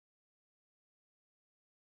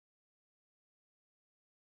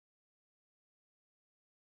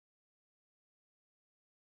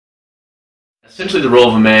Essentially, the role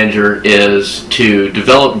of a manager is to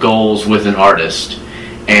develop goals with an artist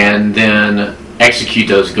and then execute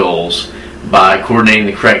those goals by coordinating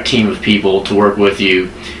the correct team of people to work with you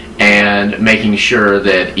and making sure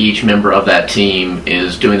that each member of that team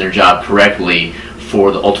is doing their job correctly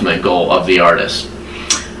for the ultimate goal of the artist.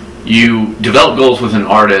 You develop goals with an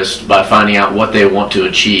artist by finding out what they want to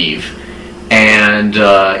achieve, and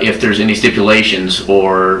if there's any stipulations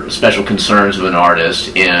or special concerns of an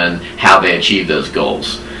artist in how they achieve those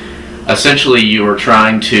goals. Essentially, you are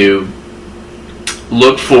trying to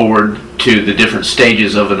look forward to the different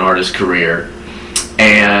stages of an artist's career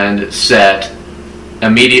and set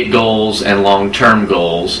immediate goals and long-term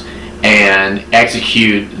goals and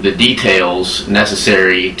execute the details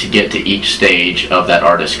necessary to get to each stage of that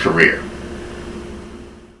artist's career.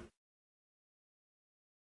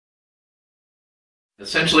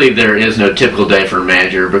 Essentially, there is no typical day for a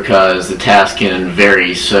manager because the task can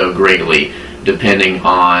vary so greatly depending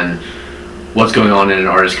on what's going on in an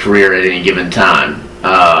artist's career at any given time.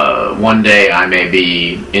 One day I may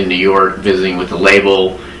be in New York visiting with the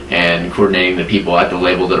label and coordinating the people at the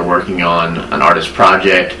label that are working on an artist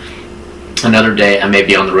project. Another day I may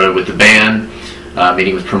be on the road with the band,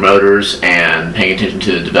 meeting with promoters and paying attention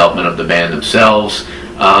to the development of the band themselves.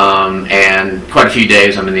 And quite a few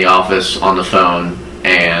days I'm in the office on the phone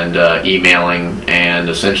and emailing and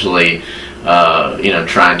essentially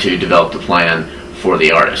trying to develop the plan for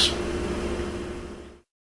the artist.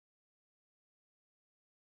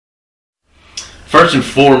 First and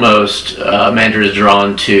foremost, a manager is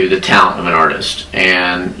drawn to the talent of an artist,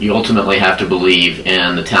 and you ultimately have to believe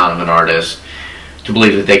in the talent of an artist to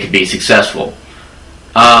believe that they could be successful.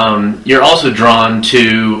 You're also drawn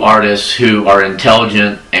to artists who are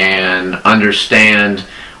intelligent and understand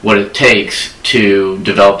what it takes to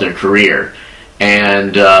develop their career.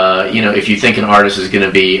 And if you think an artist is going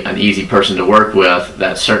to be an easy person to work with,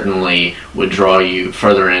 that certainly would draw you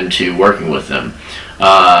further into working with them.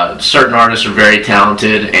 Certain artists are very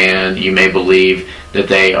talented, and you may believe that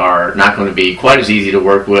they are not going to be quite as easy to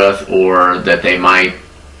work with, or that they might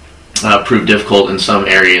prove difficult in some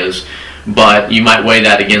areas. But you might weigh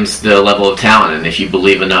that against the level of talent, and if you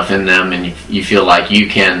believe enough in them and you feel like you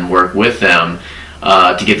can work with them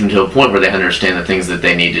to get them to a point where they understand the things that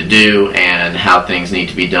they need to do and how things need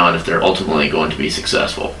to be done if they're ultimately going to be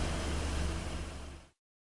successful.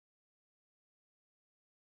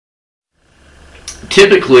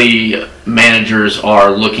 Typically, managers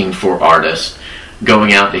are looking for artists,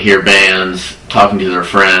 going out to hear bands, talking to their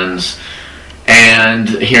friends, and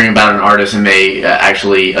hearing about an artist, and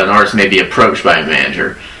an artist may be approached by a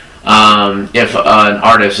manager. If an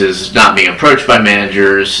artist is not being approached by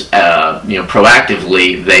managers,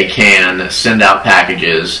 proactively, they can send out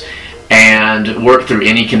packages and work through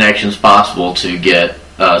any connections possible to get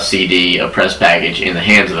a CD, a press package, in the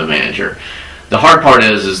hands of a manager. The hard part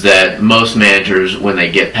is that most managers, when they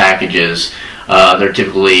get packages, they're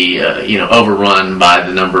typically overrun by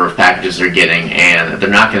the number of packages they're getting, and they're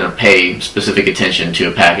not going to pay specific attention to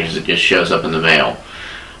a package that just shows up in the mail.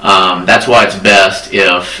 That's why it's best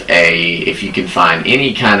if you can find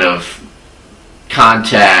any kind of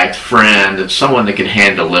contact, friend, someone that can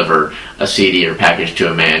hand deliver a CD or package to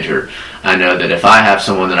a manager. I know that if I have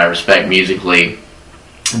someone that I respect musically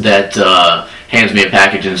that hands me a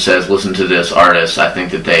package and says, listen to this artist, I think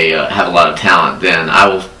that they have a lot of talent, then I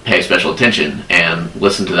will pay special attention and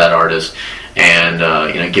listen to that artist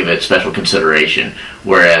and give it special consideration.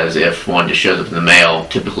 Whereas if one just shows up in the mail,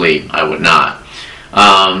 typically I would not.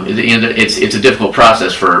 It's a difficult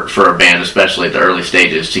process for a band, especially at the early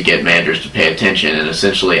stages, to get managers to pay attention, and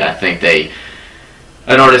essentially I think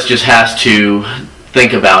an artist just has to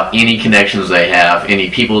think about any connections they have, any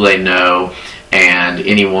people they know, and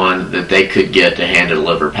anyone that they could get to hand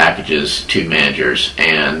deliver packages to managers,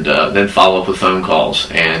 and then follow up with phone calls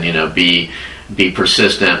and be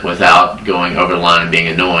persistent without going over the line and being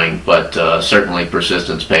annoying, but certainly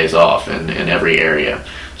persistence pays off in every area.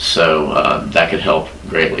 So that could help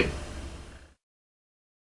greatly.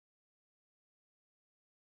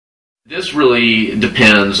 This really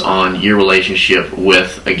depends on your relationship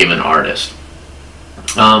with a given artist.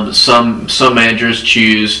 Some managers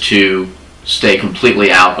choose to stay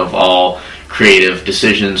completely out of all creative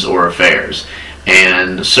decisions or affairs,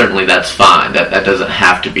 and certainly that's fine. That doesn't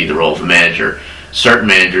have to be the role of a manager. Certain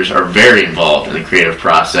managers are very involved in the creative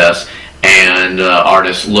process, and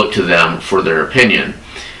artists look to them for their opinion.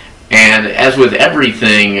 And as with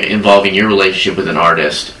everything involving your relationship with an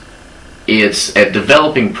artist, it's a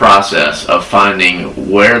developing process of finding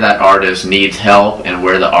where that artist needs help and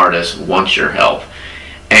where the artist wants your help.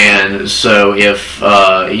 And so if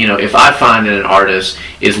if I find that an artist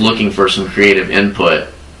is looking for some creative input,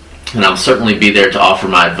 then I'll certainly be there to offer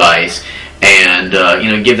my advice, and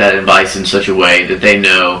give that advice in such a way that they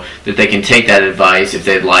know that they can take that advice if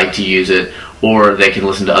they'd like to use it, or they can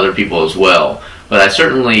listen to other people as well. But I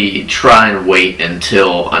certainly try and wait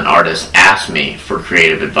until an artist asks me for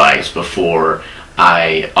creative advice before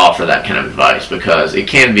I offer that kind of advice, because it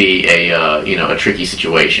can be a tricky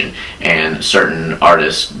situation, and certain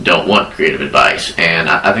artists don't want creative advice, and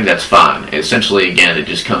I think that's fine. Essentially, again, it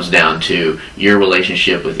just comes down to your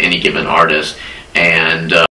relationship with any given artist, and